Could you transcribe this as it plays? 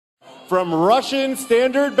from Russian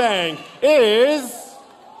Standard Bank is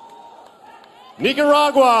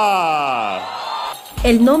Nicaragua.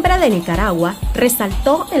 El nombre de Nicaragua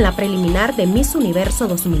resaltó en la preliminar de Miss Universo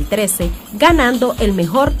 2013, ganando el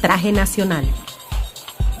mejor traje nacional.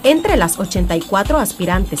 Entre las 84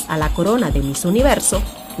 aspirantes a la corona de Miss Universo,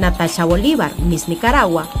 Nastassja Bolivar, Miss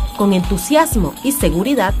Nicaragua, con entusiasmo y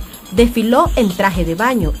seguridad, desfiló en traje de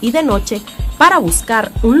baño y de noche para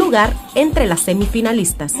buscar un lugar entre las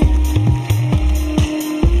semifinalistas.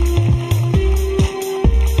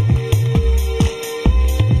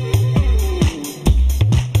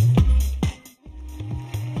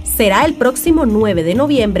 Será el próximo 9 de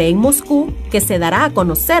noviembre en Moscú que se dará a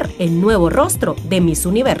conocer el nuevo rostro de Miss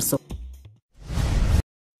Universo.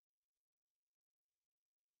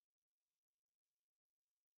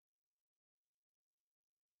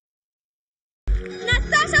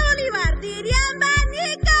 Nastassja Bolivar, Nicaragua!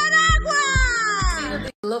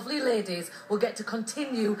 Lovely ladies will get to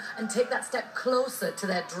continue and take that step closer to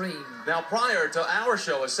their dream. Now, prior to our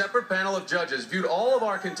show, a separate panel of judges viewed all of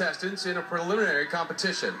our contestants in a preliminary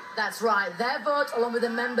competition. That's right. Their vote, along with the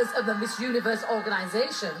members of the Miss Universe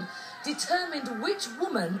organization, determined which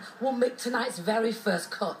woman will make tonight's very first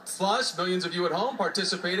cut. Plus, millions of you at home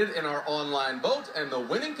participated in our online vote, and the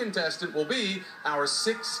winning contestant will be our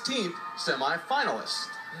 16th semi-finalist.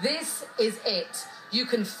 This is it. You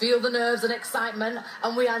can feel the nerves and excitement,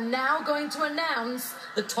 and we are now going to announce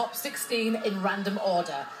the top 16 in random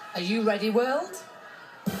order. Are you ready, world?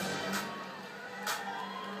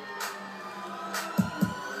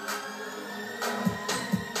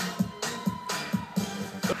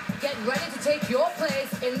 Get ready to take your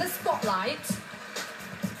place in the spotlight.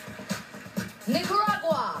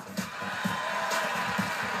 Nicaragua.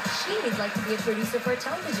 She'd like to be a producer for a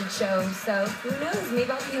television show, so who knows, maybe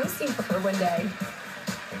I'll be hosting for her one day.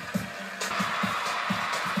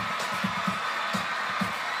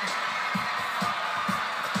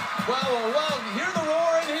 Well, hear the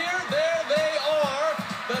roar in here. There they are,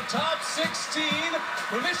 the top 16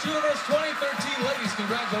 for Miss Universe 2013. Ladies,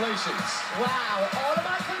 congratulations. Wow, all of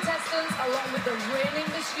our contestants, along with the reigning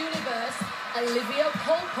Miss Universe, Olivia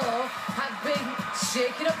Polpo, have been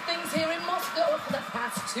shaking up things here in Moscow for the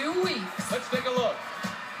past 2 weeks. Let's take a look.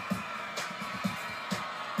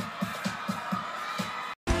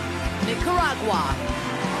 Nicaragua.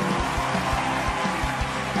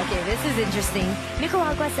 Okay, this is interesting.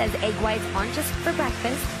 Nicaragua says egg whites aren't just for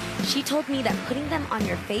breakfast. She told me that putting them on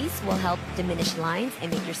your face will help diminish lines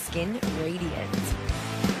and make your skin radiant.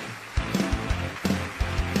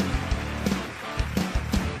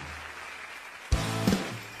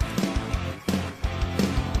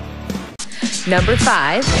 Number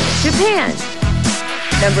 5, Japan.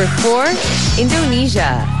 Number 4,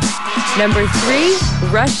 Indonesia. Number 3,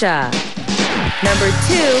 Russia. Number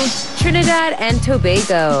 2, Trinidad and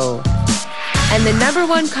Tobago. And the number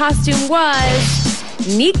 1 costume was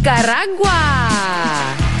Nicaragua.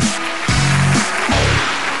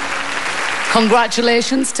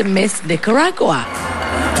 Congratulations to Miss Nicaragua.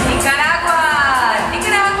 Nicaragua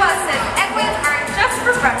says egg whites aren't just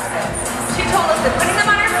for breakfast. She told us that putting them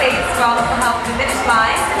on her face will help diminish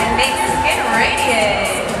lines and make skin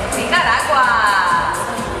radiant. Nicaragua.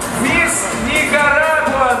 Мисс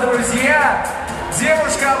Никарагуа, друзья!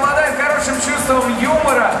 Девушка обладает хорошим чувством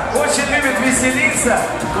юмора, очень любит веселиться.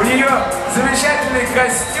 У нее замечательный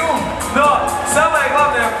костюм, но самое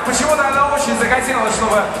главное, почему-то она очень захотела,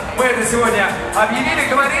 чтобы мы это сегодня объявили.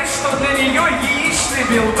 Говорит, что для нее яичный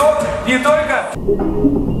белок не только...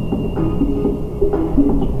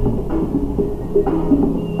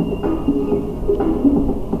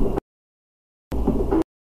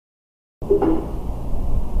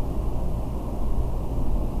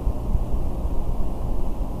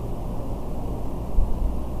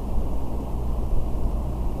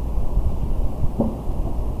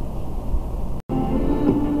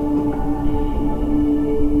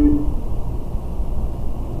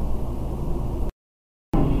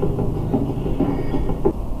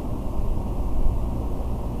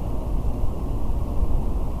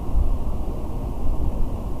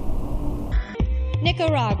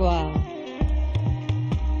 Nicaragua.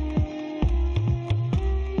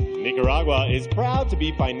 Nicaragua is proud to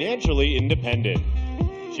be financially independent.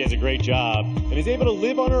 She has a great job and is able to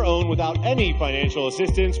live on her own without any financial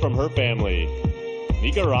assistance from her family.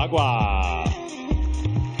 Nicaragua.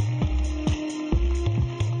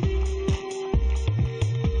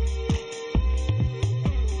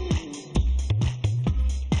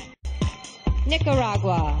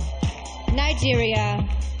 Nicaragua, Nigeria,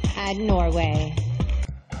 and Norway.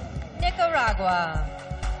 Nicaragua.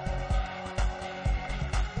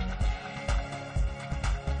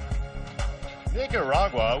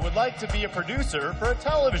 Nicaragua would like to be a producer for a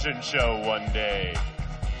television show one day.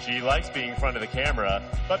 She likes being in front of the camera,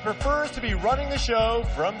 but prefers to be running the show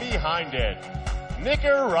from behind it.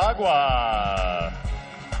 Nicaragua.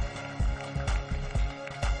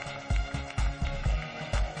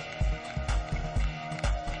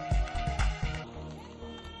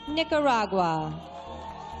 Nicaragua,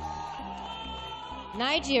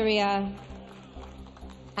 Nigeria,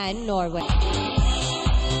 and Norway.